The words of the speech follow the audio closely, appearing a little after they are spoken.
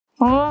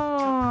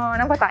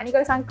nampak tak? Ni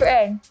kalau sangkut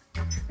kan.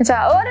 Macam,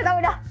 oh dah tahu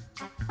dah.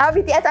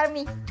 BTS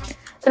Army.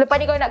 Selepas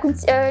ni kalau nak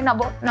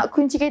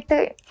kunci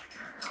kereta.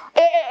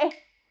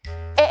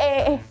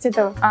 Macam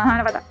tu.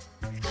 Nampak tak?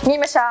 Ni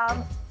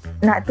macam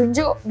nak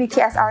tunjuk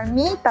BTS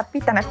Army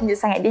tapi tak nak tunjuk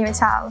sangat dia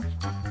macam.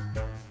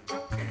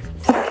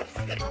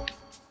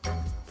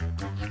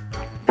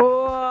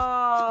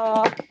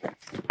 Wow.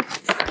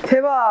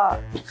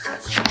 Daebak.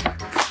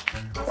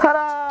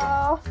 Tada.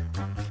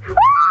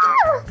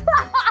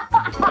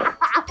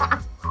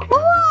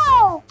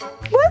 Wow.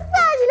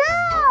 Besar je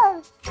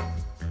lah.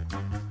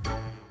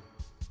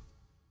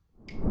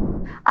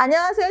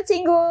 Annyeonghaseyo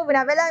cikgu,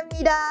 Munaabella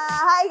Mida.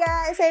 Hai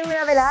guys, saya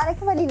Munaabella dan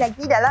kembali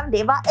lagi dalam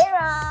Daebak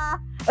Era.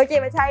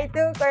 Okay, macam hari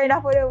tu korang dah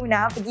follow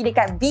Muna pergi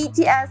dekat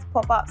BTS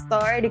Pop-Up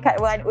Store dekat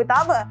Wan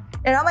Utama.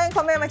 Dan ramai yang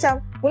komen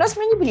macam, Muna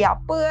sebenarnya beli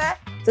apa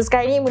So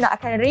sekarang ni Muna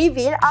akan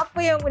reveal apa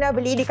yang Muna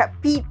beli dekat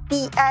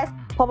BTS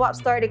Pop-Up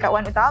Store dekat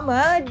Wan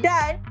Utama.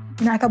 Dan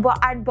Muna akan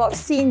buat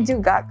unboxing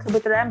juga.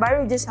 Kebetulan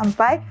baru je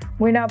sampai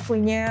Muna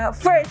punya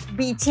first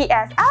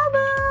BTS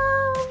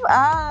album.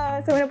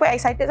 So Muna pun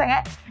excited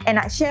sangat and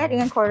nak share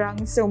dengan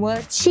korang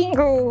semua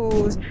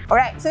cinggus.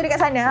 Alright, so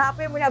dekat sana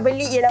apa yang Muna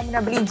beli ialah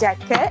Muna beli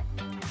jaket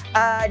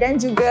dan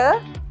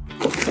juga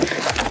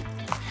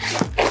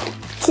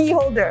key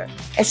holder.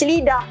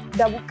 Actually dah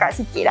buka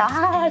sikit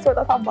dah. So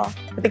tak sabar.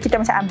 Tapi kita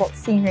macam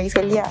unboxing lagi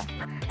sekali lah.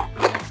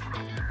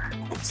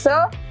 So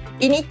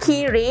ini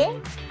key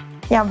ring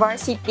yang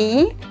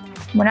Varsity.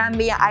 Muna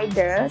ambil yang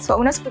Idol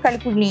sebab Muna suka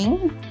colour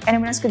kuning and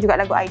Muna suka juga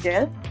lagu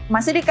Idol.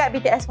 Masa dekat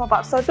BTS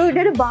Pop-Up Store tu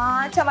dia ada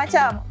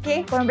macam-macam.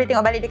 Okay, korang boleh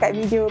tengok balik dekat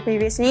video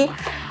previously.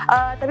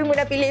 Tapi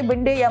Muna pilih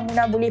benda yang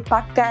Muna boleh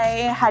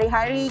pakai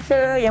hari-hari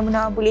ke, yang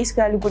Muna boleh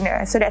selalu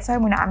guna. So that's why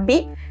Muna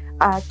ambil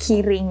key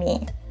ring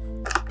ni.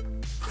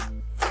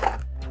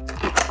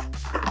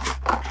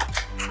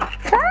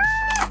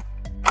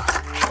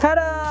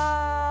 Tada!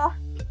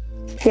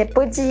 Okay,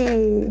 pergi.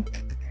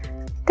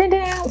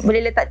 Tadang!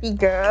 Boleh letak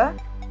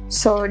 3.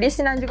 So dia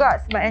senang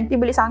juga sebab nanti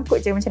boleh sangkut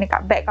je macam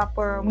dekat bag ke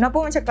apa. Muna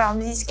pun macam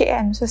clumsy sikit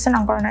kan. So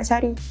senang kalau nak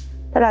cari.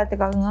 Taklah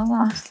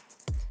terganggu-ganggu.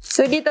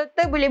 So dia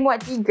total boleh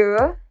muat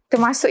 3.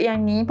 Termasuk yang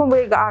ni pun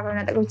boleh gak kalau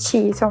nak letak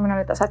kunci. So Muna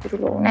letak satu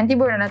dulu. Nanti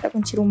baru nak letak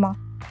kunci rumah.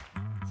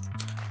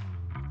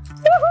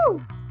 Woohoo!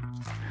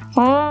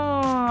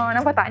 Oh,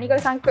 nampak tak? Ni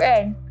kalau sangkut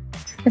kan.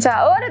 Macam,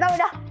 oh dah tahu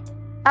dah.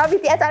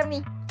 BTS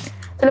Army.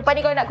 Selepas ni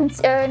kalau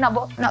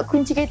nak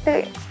kunci kereta.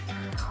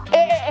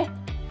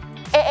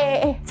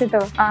 Macam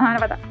tu.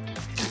 Nampak tak?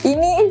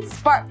 Ini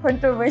spark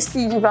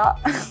kontroversi juga.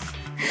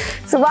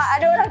 Sebab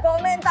ada orang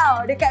komen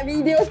tau dekat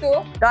video tu.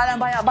 Dalam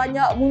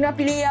banyak-banyak Muna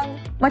pilih yang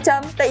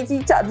macam tak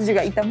cicak tu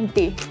juga, hitam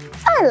putih.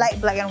 I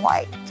like black and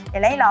white.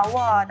 Yang lain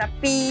lawa.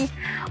 Tapi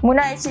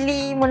Muna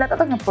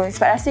tak tahu kenapa.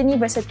 Sebab rasa ni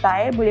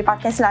versatile, boleh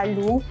pakai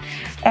selalu.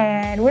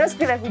 And Muna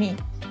suka lagu ni.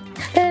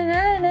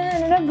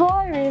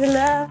 Boy with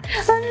love.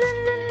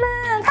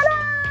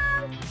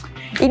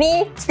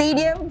 Ini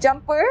stadium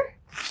jumper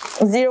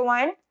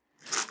 01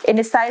 in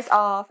the size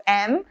of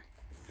M.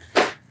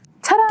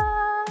 Tada!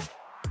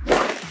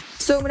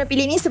 So Muna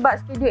pilih ni sebab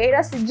studio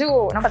era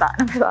sejuk. Nampak tak?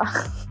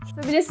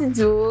 So bila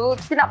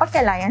sejuk, kita nak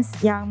pakai lah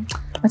yang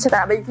macam tak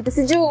nak bagi kita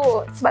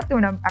sejuk. Sebab tu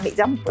Muna ambil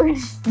jumper ni.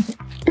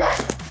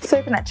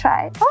 So kita nak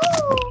try.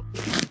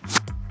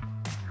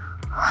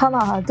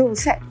 Hala, tu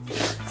set.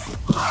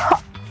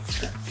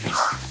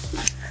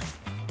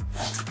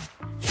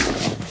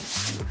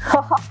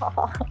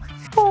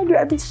 Aduh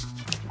habis.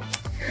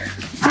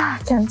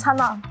 Cantik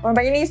lah. Orang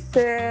bagi ni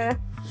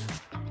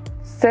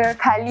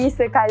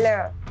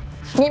sekala.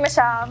 Ni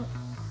macam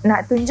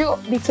nak tunjuk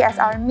BTS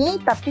Army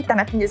tapi tak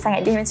nak tunjuk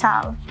sangat dia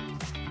macam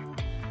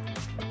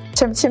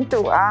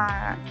tu.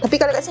 Tapi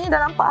kalau kat sini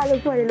dah nampak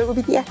logo, ada logo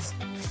BTS.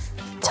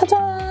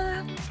 Tada!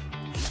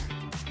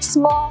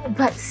 Small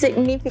but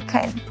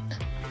significant.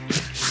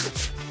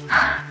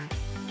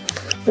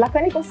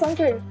 Belakang ni kosong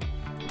ke?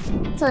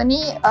 So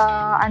ni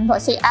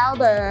unboxing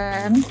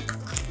album.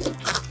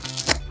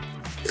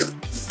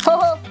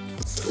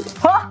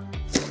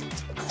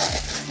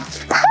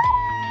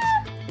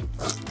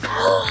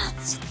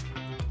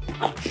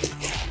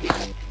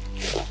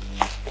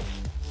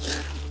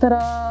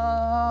 Tada!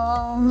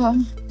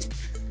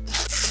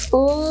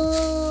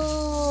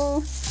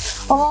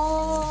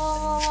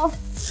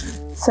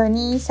 So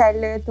ni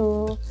seller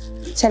tu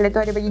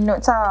ada bagi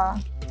notes lah.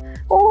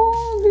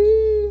 B.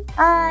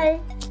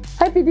 Hi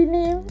PD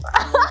name.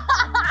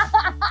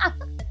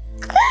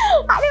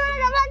 Ada orang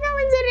kat belakang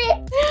menjerit.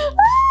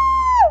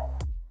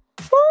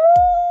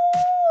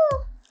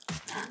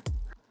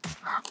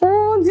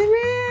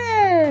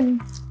 Jimin.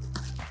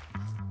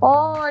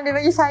 Dia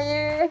bagi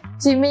saya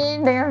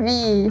Jimin dengan V.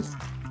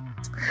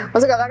 Lepas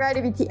tu kat belakang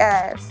ada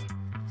BTS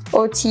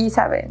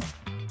OT7.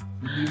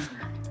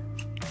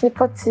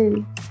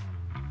 예뻤지.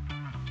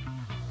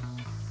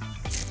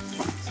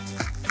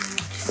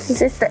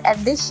 This is the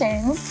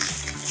edition.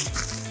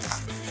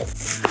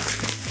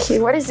 Okay,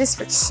 what is this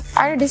first?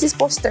 I know this is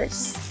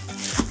posters.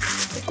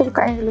 Kita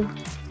buka ni dulu.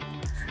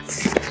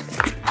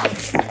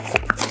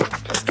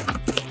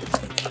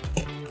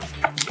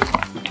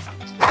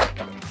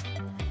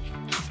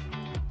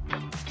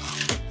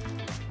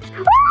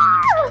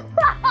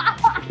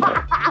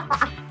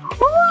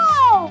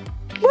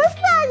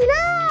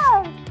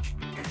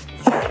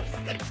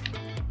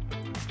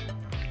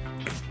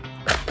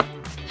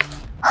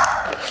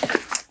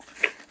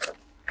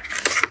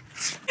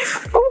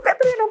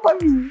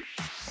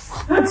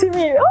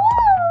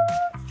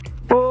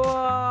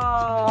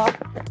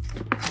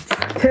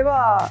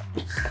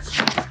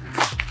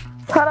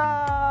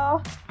 Tada!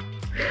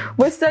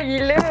 Besar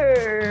gila.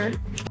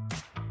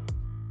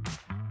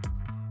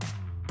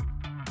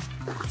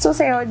 So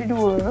saya order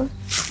dua.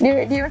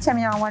 Dia macam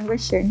yang one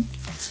version.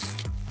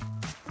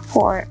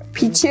 For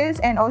peaches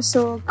and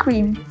also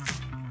cream.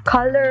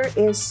 Color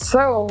is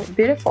so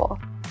beautiful.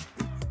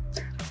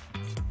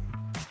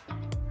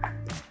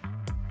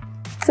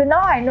 So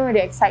now I know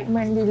the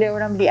excitement bila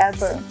orang beli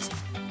album.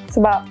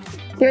 Sebab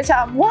dia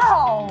macam,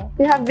 wow!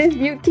 You have this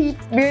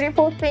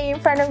beautiful thing in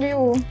front of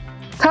you.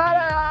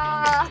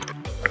 Ta-da!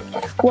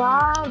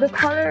 Wow, the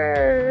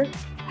color.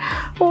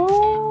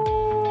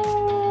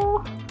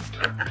 Oh,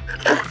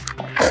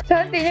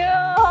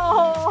 cantiknya.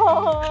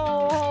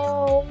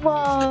 Oh,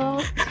 ma.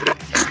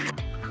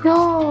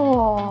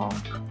 Oh.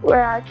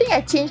 Well, I think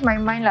I changed my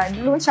mind lah.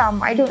 Dulu macam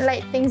I don't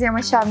like things yang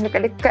macam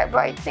dekat-dekat,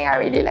 but I think I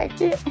really like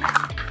it.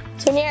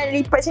 Macam ni kan,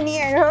 lipat macam ni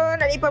kan. Oh,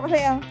 nak lipat apa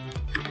sayang?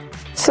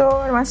 So,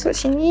 masuk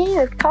sini,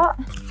 letak.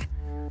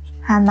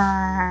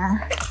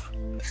 Hana.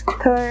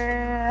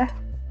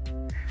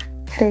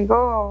 There you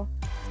go.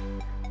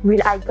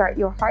 Will I guard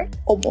your heart?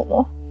 Oh,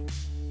 Momo.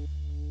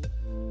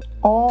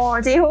 Oh,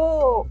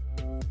 Jiho.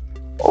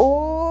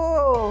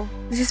 Oh,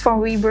 this is from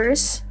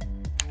Weavers.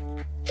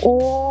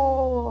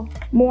 Oh,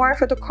 more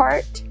photo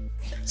card.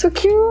 So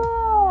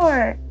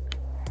cute.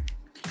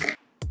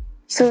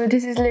 So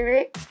this is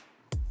lyric.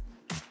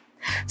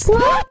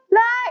 Smooth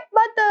like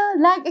butter,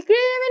 like a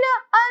criminal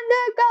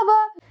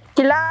undercover.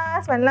 Okay,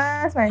 last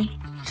one.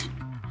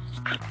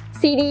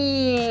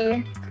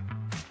 CD.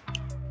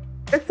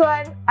 This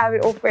one I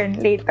will open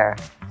later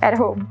at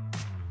home.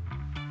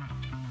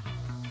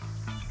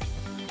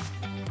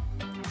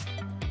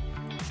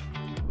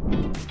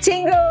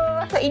 Cinggu!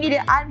 So ini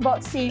dia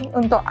unboxing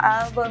untuk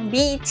album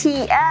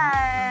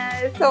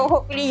BTS. So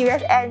hopefully you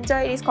guys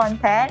enjoy this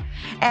content.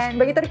 And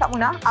beritahu dekat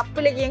Muna, apa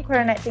lagi yang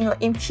korang nak tengok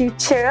in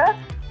future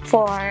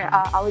for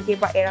our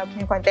Daebak era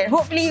punya content.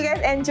 Hopefully you guys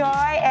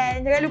enjoy.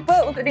 And jangan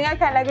lupa untuk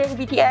dengarkan lagu-lagu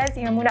BTS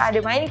yang Muna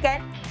ada mainkan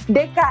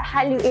dekat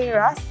Halu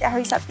Era setiap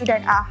hari Sabtu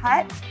dan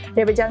Ahad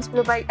daripada jam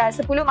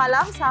 10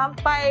 malam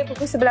sampai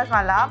pukul 11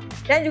 malam.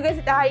 Dan juga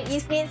setiap hari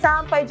Isnin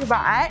sampai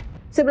Jumaat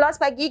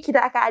 11 pagi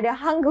kita akan ada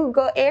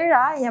Hanggugo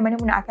Era yang mana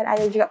Muna akan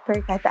ada juga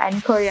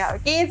perkataan Korea.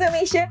 Okay, so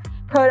make sure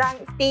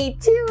korang stay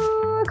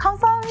tuned.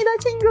 Kamsahamnida,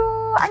 cinggu.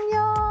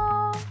 Annyeong.